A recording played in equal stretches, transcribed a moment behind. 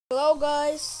Hello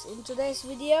guys, in today's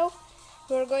video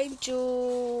I'm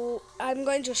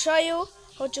going to show you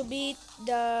how to beat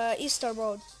the Easter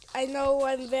mode. I know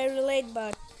I'm very late,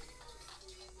 but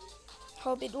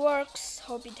hope it works,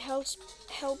 hope it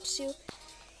helps you.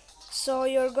 So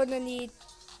you're gonna need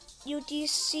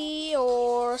UTC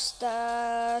or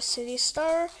City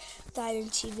Star,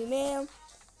 Talent TV Man,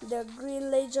 the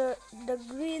green laser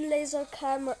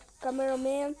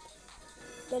cameraman,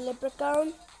 the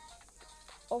leprechaun,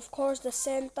 of course the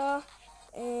Santa,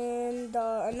 and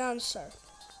the announcer.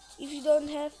 If you don't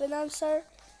have announcer,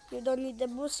 you don't need the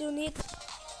boost unit.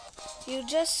 You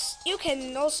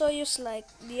can also use like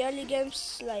the early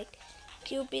games like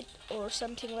Cupid or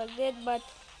something like that, but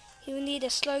you need a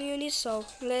slug unit. So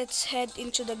let's head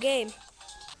into the game.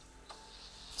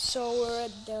 So we're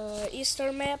at the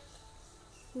Easter map.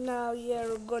 Now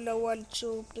you're gonna want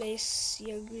to place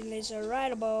your green laser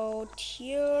right about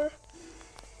here.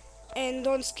 And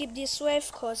don't skip this wave,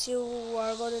 cause you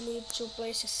are gonna need to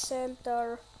place a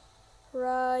center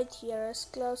right here as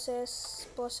close as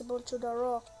possible to the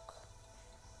rock.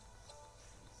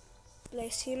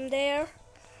 Place him there.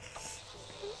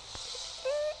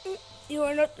 You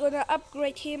are not gonna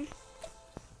upgrade him.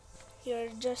 You're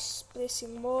just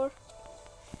placing more.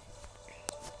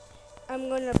 I'm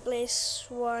gonna place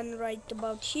one right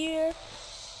about here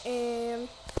and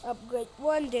upgrade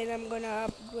one, then I'm gonna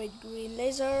upgrade green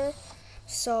laser.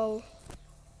 So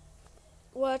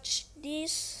watch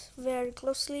this very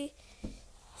closely.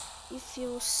 If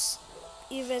you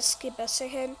even skip a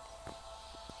second,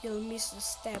 you'll miss the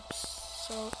steps.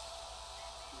 So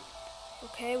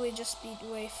okay, we just beat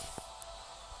wave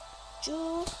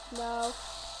 2. Now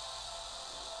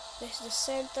place the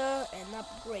center and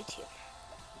upgrade him.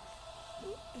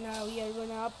 Now we are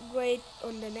gonna upgrade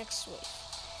on the next wave.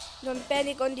 Don't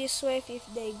panic on this wave if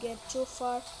they get too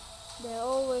far. They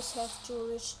always have to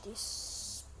reach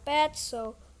this path.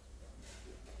 So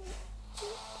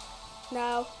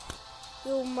now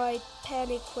you might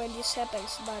panic when this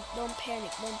happens, but don't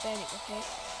panic, okay?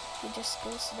 You just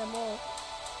kills them all.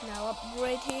 Now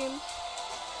upgrade him.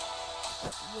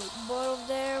 Upgrade both of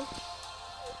them.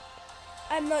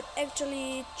 I'm not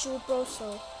actually too pro,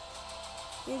 so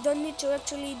you don't need to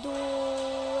actually do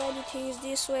anything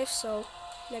this wave, so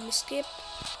let me skip.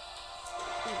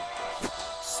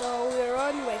 So we're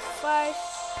on wave 5.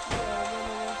 We are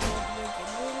gonna upgrade the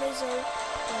green laser. We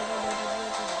are gonna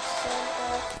upgrade the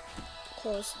center.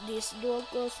 Cause this dual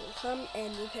glows will come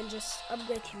and you can just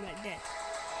upgrade him like that.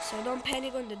 So don't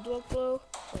panic on the dual glow.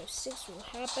 Wave 6 will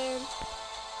happen.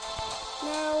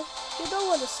 Now you don't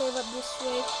want to save up this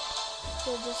wave.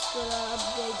 You're just gonna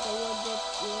upgrade the one that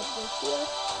you upgrade here.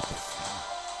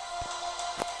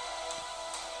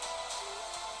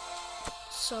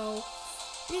 So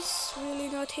this really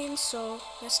nothing, so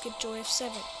let's skip to wave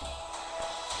 7.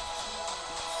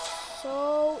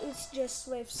 So it's just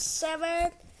wave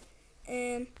 7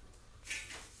 and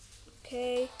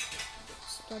okay,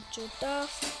 it's not too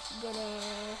tough. Gonna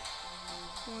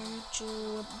want to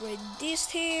upgrade these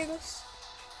things.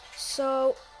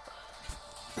 So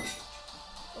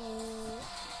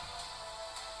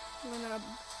I'm gonna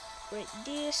upgrade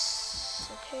this,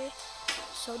 okay?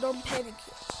 So don't panic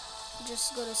here.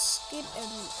 Just gonna skip and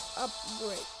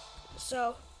upgrade.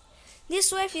 So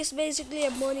this wave is basically a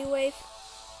money wave.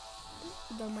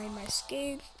 Don't mind my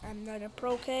skin. I'm not a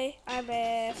pro, okay? I'm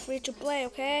a free to play,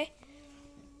 okay?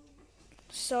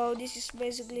 So this is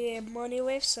basically a money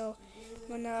wave. So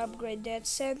I'm gonna upgrade that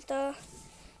center.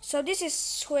 So this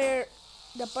is where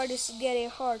the part is getting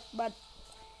hard, but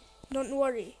don't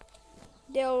worry.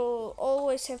 They'll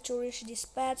always have to reach this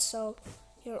path, so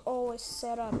you're always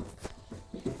set up.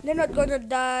 They're not gonna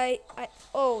die.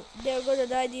 They're gonna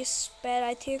die this path,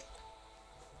 I think.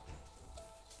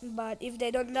 But if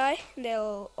they don't die,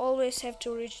 they'll always have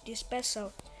to reach this path,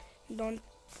 so don't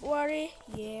worry.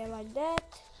 Yeah, like that.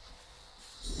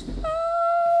 So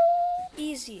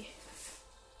easy.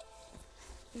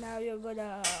 Now you're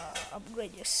gonna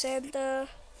upgrade your center.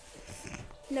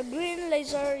 The green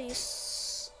laser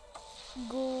is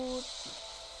good,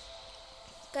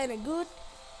 kinda good.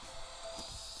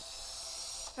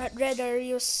 I'd rather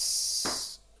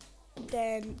use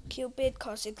than Cupid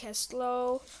cause it can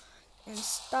slow and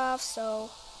stuff,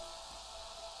 so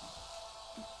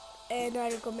and I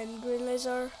recommend green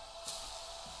laser.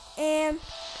 And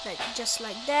just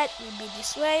like that we beat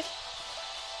this wave.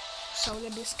 So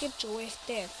let me skip to wave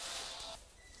 10.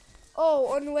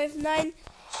 Oh, on wave 9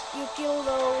 you kill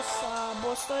those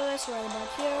boss toilets right about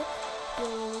here.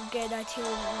 You'll get I think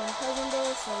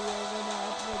 $1,000, so you're gonna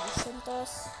upgrade the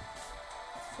centers.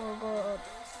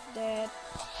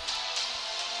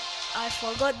 I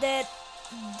forgot that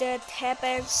that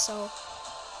happens. So,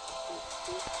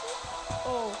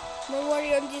 oh, don't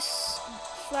worry on this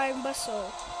flying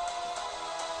bustle.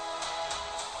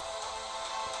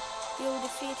 You'll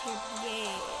defeat him.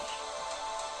 Yeah.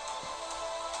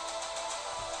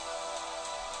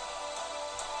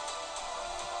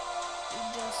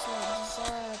 Just like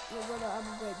that, you're gonna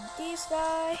upgrade this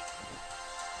guy.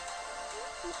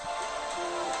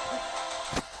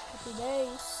 Happy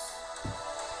days.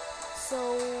 So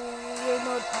you're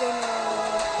not gonna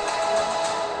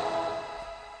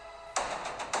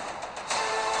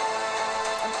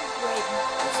upgrade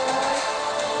this guy.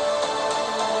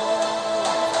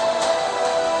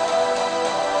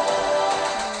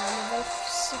 Level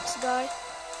 6 guy.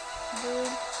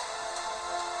 Boom.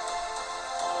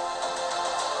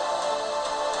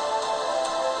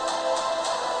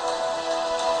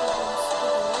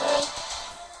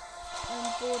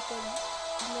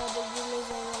 Another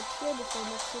laser right here before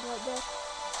mixing like that.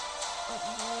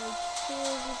 Upgrade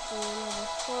here to level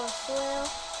 4 as well.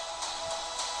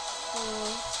 So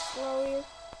slowly.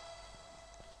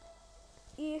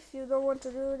 If you don't want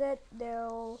to do that,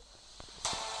 they'll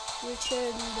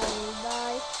return, they'll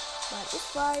die, but it's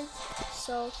fine.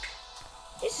 So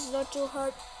this is not too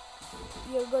hard.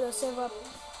 You're gonna save up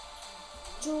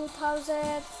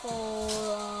 2,000 for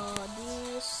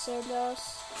these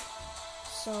senders.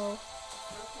 So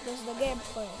that's the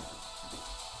gameplay.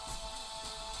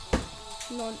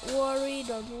 Don't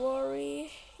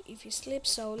worry if you sleep.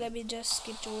 So let me just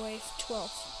skip to wave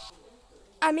 12.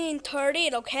 I mean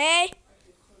 13, okay?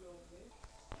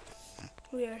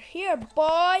 We are here,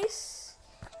 boys.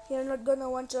 You're not gonna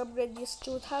want to upgrade this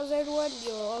 2001.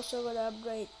 You're also gonna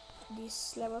upgrade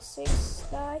this level 6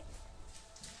 guy.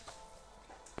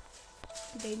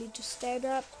 They need to stand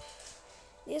up.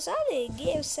 This only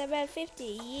gives 750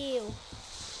 yield.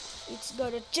 It's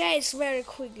gonna change very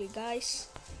quickly, guys.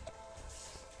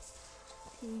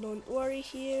 Don't worry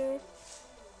here.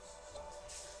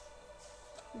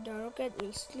 The rocket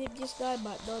will sleep this guy,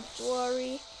 but don't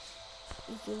worry.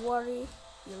 If you worry,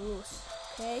 you lose.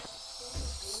 Okay?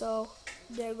 So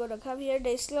they're gonna come here.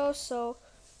 They slow, so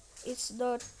it's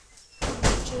not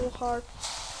too hard.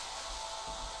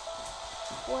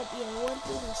 What you're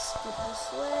wanting is skip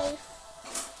this wave.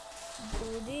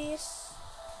 Do this.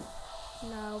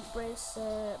 Now place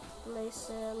a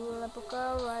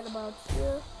leprechaun right about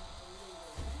here,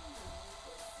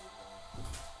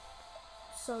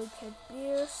 so it can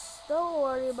pierce. Don't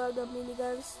worry about the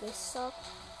miniguns, they suck.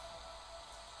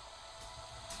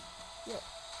 Yeah,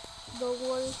 don't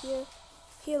worry here.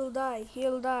 He'll die. He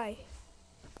will die.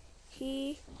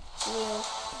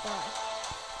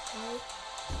 Okay?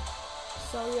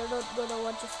 So you're not gonna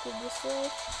want to skip this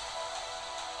way.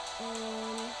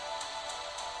 And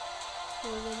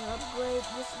we're gonna upgrade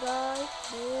this guy.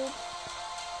 Boom.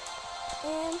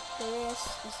 And the rest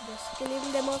is just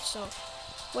killing them off. So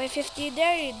wave 50,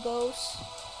 there it goes.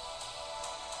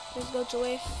 Let's go to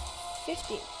wave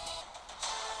 50.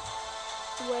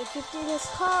 Wave 15 has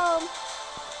come.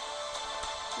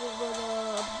 We're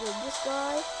gonna upgrade this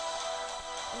guy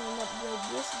and upgrade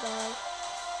this guy.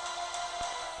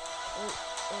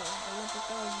 The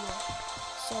leprechaun here.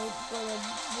 So it's gonna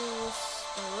boost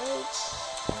the rage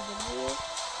and the blue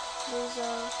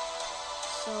laser.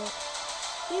 So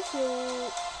if you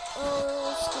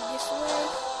skip this way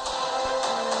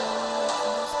and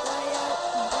this guy out,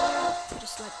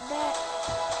 just like that.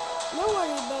 Don't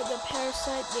worry about the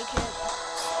parasite, they can't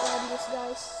stand these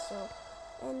guys, so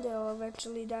and they'll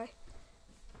eventually die.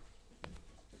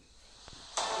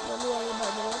 Don't worry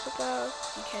about the leprechaun,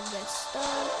 you can get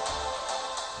stunned.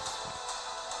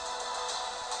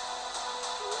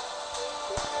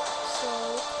 So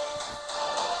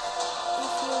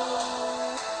if you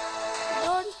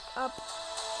don't up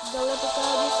the leprechaun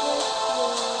this way,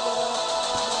 you're gonna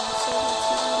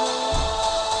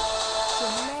to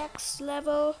max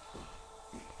level.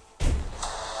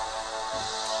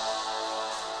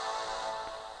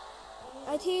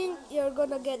 I think you're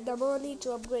gonna get the money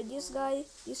to upgrade this guy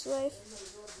this wave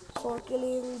for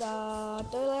killing the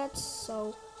toilets.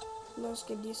 So don't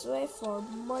skip this wave for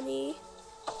money.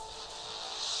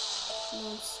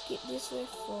 Don't skip this wave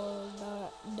for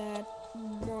that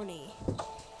money.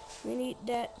 We need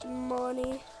that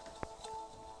money.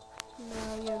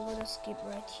 Now you're gonna skip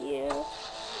right here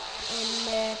and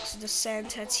max the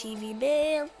Santa TV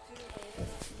man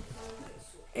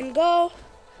and go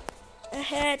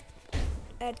ahead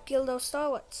and kill those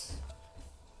toilets.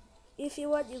 If you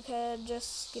want, you can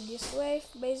just skip this wave.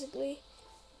 Basically,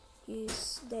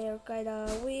 they're kinda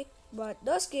weak, but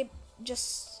don't skip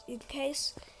just in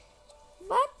case.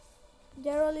 But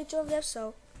there are only two of them,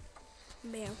 so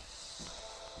bam.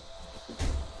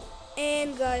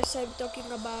 And guys, I'm talking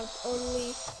about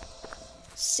only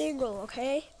single,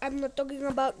 okay? I'm not talking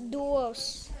about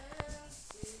duos.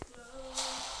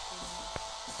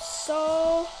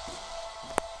 So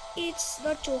it's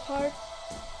not too hard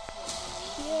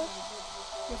here.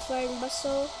 The flying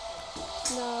bustle.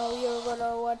 Now you're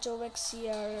gonna watch over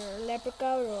your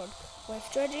leprechaun or wave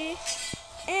strategy.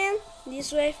 And this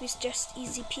wave is just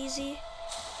easy peasy.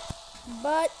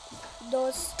 But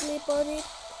don't sleep on it.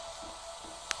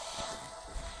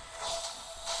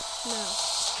 Now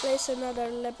place another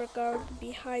leprechaun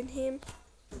behind him.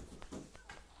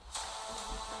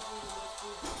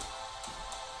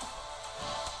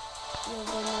 You're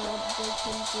gonna upgrade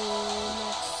him to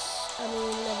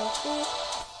level 3.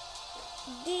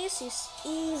 This is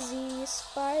easy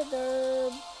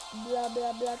spider blah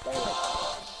blah blah toilet.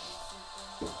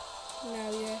 Now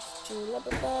you have to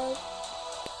leprechaun.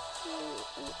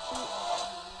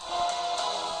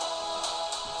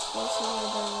 Place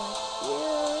another one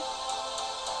here.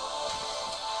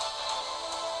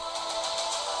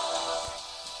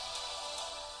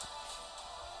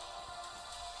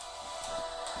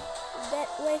 That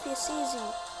wave is easy.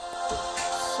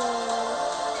 So,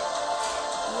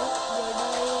 yep, they're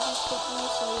dying quickly,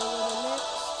 so you're gonna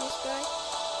next this guy.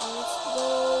 And let's go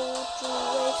to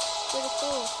wave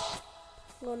 34.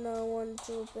 Gonna want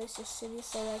to place the city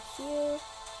right here.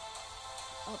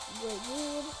 Upgrade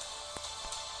him.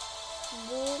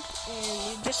 Boom. And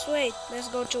you just wait. Let's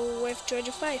go to wave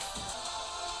 25.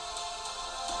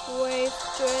 Wave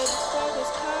 25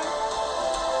 is car.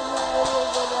 Now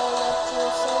we're gonna want to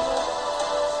save up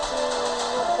to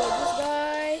upgrade this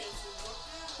guy.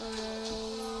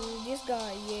 This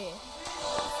guy, yeah.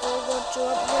 We're going to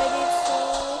upgrade it, so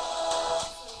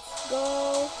go.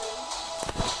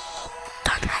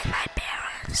 Don't mind my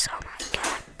parents, oh my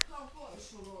god.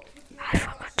 I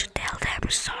forgot to tell them,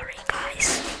 sorry guys.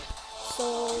 So,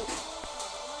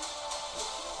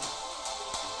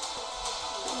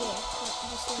 yeah,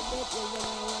 just like that, you're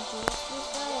gonna want to use this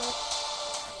guy up.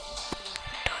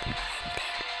 Don't mind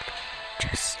them,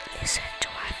 just listen to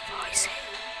my voice and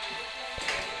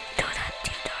do that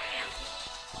tutorial.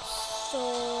 So,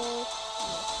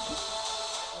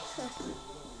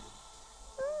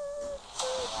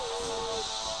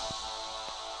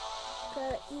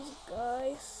 kinda easy,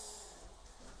 guys.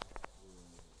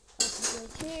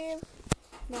 Upgrade him.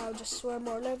 Now just one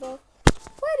more level.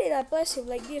 Why did I place him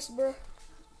like this, bro?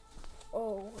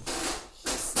 Oh, he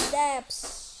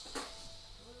snaps.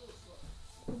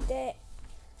 That.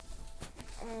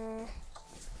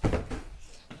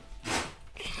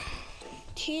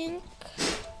 Think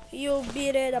you'll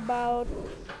beat it about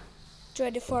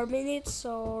 24 minutes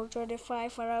or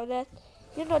 25 around that.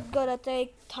 You're not gonna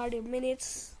take 30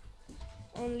 minutes,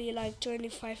 only like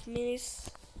 25 minutes.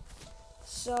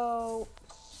 So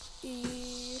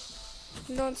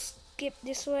don't skip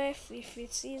this wave if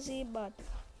it's easy, but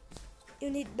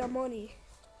you need the money.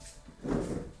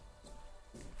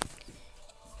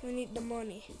 You need the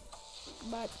money,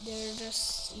 but they're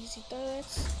just easy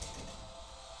turrets.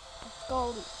 I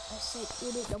told you, I said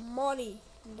you need the money,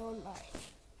 don't lie.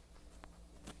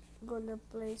 Gonna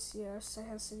place your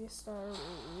second city star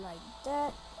like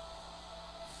that.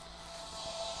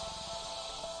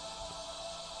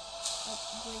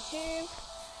 Upgrade him.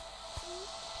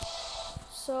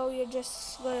 So you're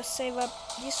just gonna save up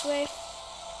this wave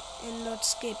and not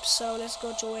skip. So let's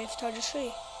go to wave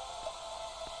 33.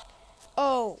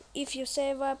 Oh, if you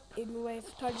save up in wave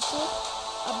 32,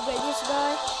 upgrade this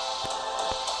guy.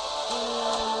 In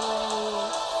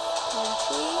wave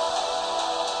 33.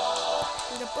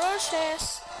 The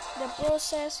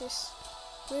process is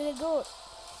really good.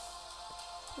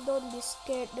 Don't be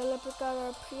scared. The leprechaun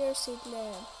are piercing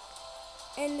them.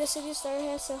 And the city star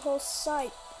has a whole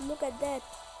site. Look at that.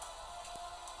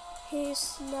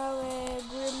 He's now a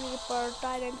Grim Reaper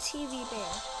Titan TV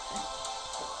bear.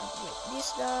 Upgrade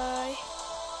this guy.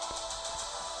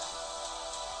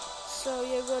 So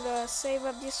you're gonna save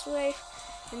up this wave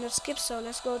and not skip. So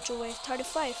let's go to wave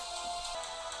 35.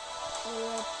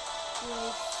 Wave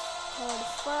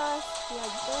 35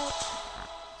 like that.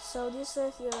 So this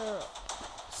is your.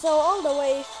 So all the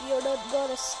way you're not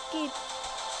gonna skip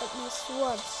at least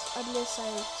once unless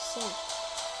I say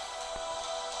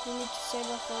you need to save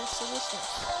up for solutions.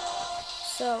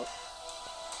 So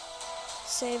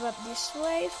save up this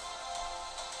wave.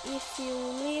 If you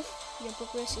leave, your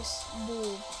progress is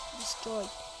boom, destroyed.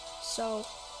 So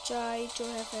try to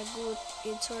have a good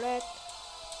interact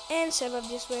and save up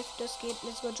this wave. Don't skip.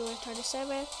 Let's go to wave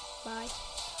 37. Bye. Wave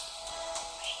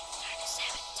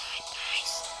 37 time,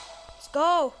 guys. Let's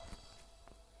go.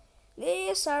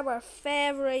 These are my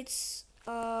favorites,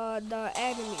 the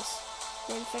enemies.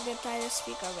 then forget the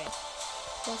speaker wave.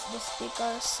 Because the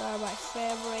speakers are my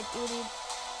favorite unit.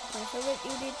 My favorite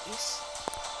unit is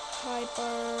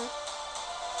Hyper,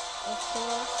 of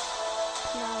course.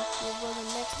 Now we're gonna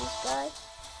next this guy.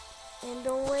 And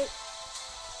don't wait.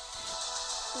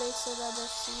 Place another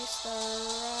C-star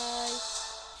right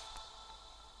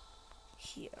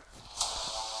here.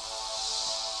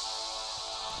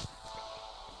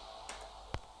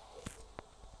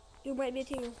 You might be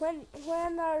thinking,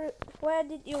 where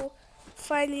did you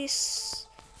find these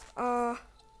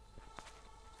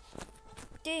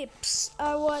tips?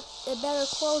 I want a better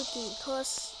quality,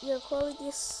 cause your quality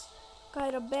is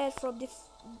kind of bad from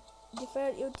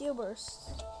different YouTubers.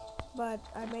 But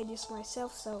I made this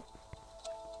myself, so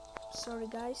sorry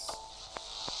guys.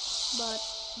 But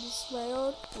this is my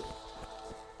own.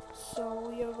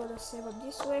 So you're gonna save up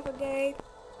this wave again.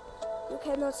 You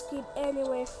cannot skip any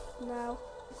wave now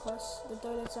because the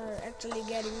toilets are actually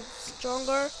getting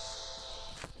stronger.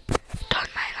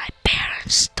 Don't mind my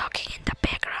parents talking in the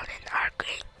background and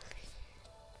arguing.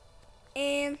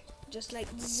 And just like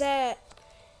that.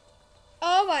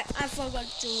 Oh my, I forgot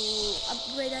to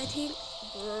upgrade, I think.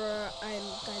 I'm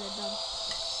kinda dumb.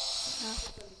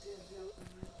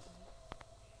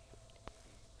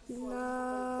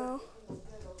 Now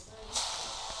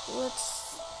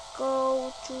let's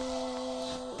go to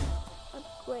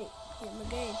upgrade him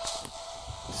again.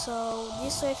 So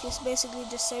this wave is basically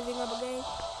just saving up again.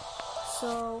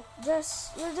 So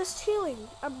you're just chilling,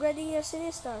 upgrading your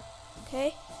city star.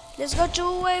 Okay, let's go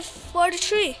to wave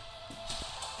 43.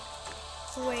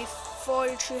 Wave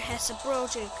 43 has a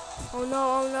project. Oh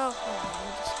no, oh no.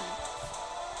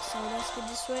 So let's get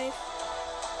this wave.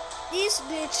 This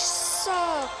glitch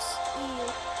sucks.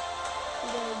 Ew.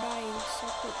 They're dying so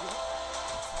quickly.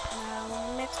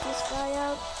 Now next this guy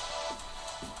out.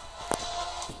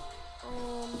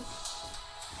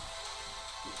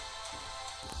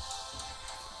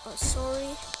 Oh,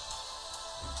 sorry.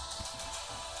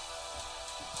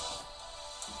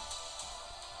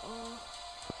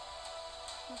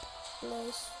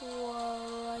 Place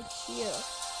right here.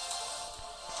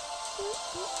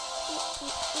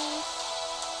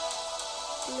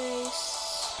 Place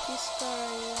this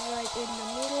guy right in the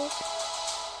middle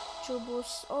to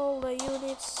boost all the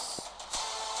units.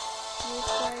 This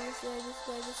guy,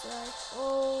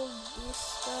 all these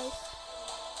guys.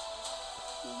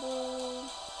 Boom.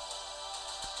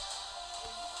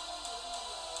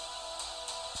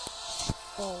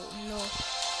 Oh no.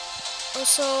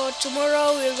 Also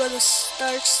tomorrow we're gonna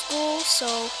start school,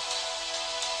 so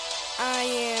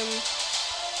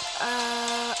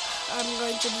I'm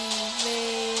going to be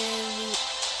very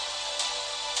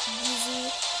busy.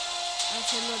 I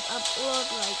cannot upload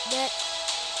like that,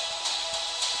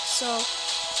 so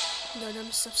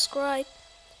don't subscribe.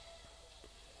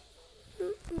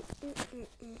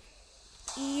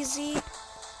 Easy.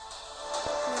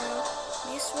 Now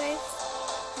this wave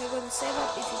you're gonna save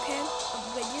up if you can,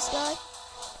 upgrade this guy.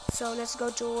 So let's go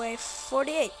to wave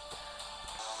 48.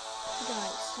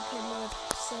 Guys, you cannot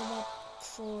save up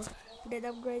for that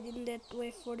upgrade in that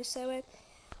wave 47.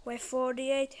 Wave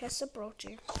 48 has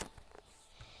approaching.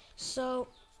 So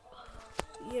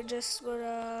you're just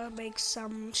gonna make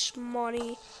some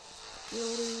money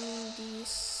building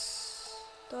these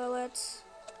toilets.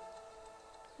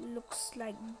 Looks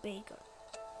like bacon.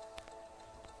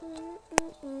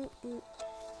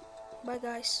 Bye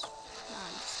guys.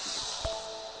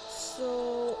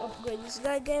 So upgrade this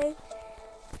guy again.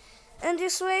 And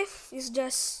this wave is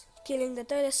just killing the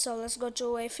toilet, so let's go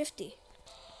to wave 50.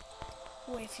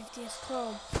 Wave 50 is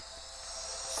calm.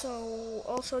 So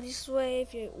also this wave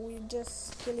we're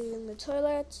just killing the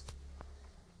toilet.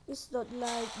 It's not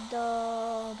like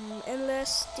the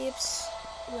endless tips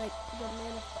like the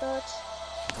Man of Touch.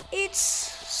 It's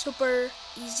super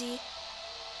easy,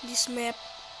 this map,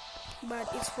 but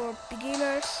it's for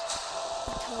beginners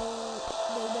because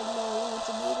they don't know how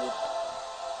to beat it.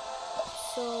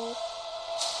 So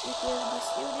if you have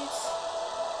these units,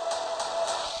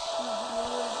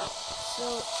 so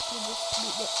you just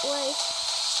beat that way.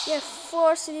 You have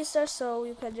 4 city stars, so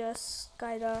you can just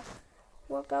kinda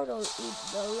work out or eat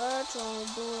the lunch or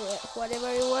do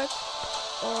whatever you want,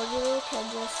 or you can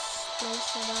just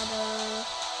place another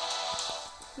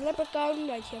leprechaun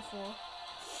right here for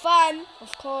fun,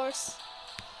 of course.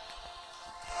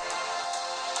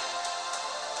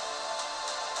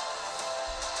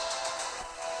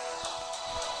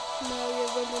 Now you're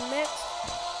going to next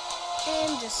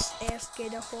and just AFK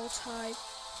the whole time.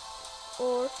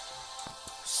 Or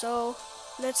so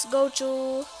let's go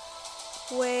to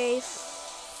wave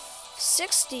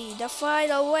 60, the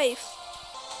final wave.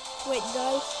 Wait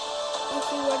guys, If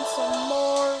you want some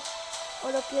more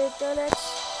auto-clear toilets,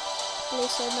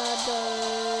 place another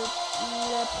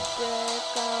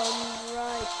leprechaun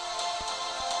right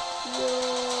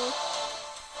here.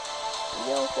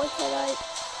 Yo, why can I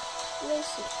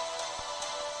place it?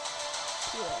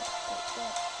 Yeah, like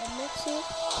that. And that's it.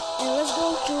 And let's go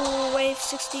to wave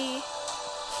 60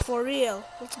 for real.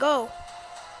 Let's go.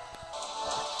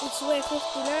 It's wave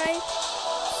 59.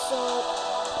 So,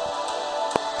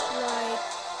 like,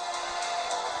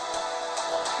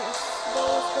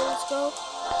 let's go. Go.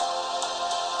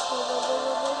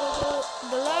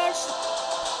 The large,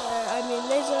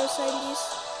 laser scientist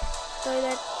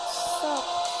toilet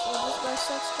sucks. And this guy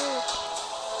sucks too.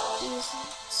 He's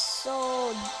so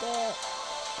dead.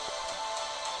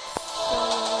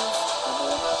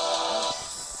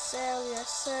 Celia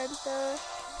Center.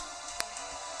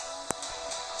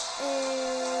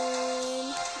 And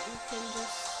you can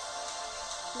just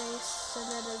place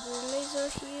another green laser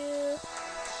here.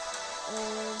 Or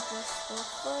just for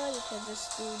fun, you can just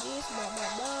do this, and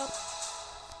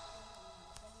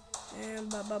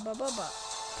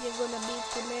you're gonna beat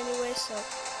him anyway, so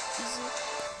easy.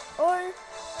 Or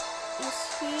is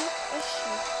he a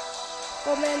she?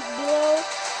 Comment below.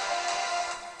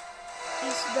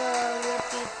 Is the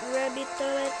rabbit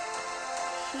toilet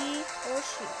he or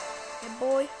she? A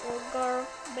boy or girl,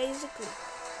 basically.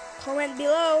 Comment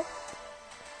below.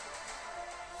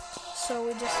 So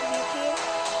we just beat him.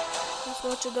 Let's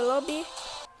go to the lobby.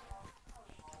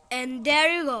 And there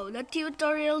you go, the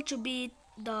tutorial to beat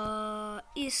the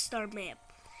Easter map.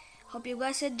 Hope you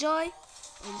guys enjoy,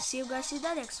 and see you guys in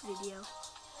the next video.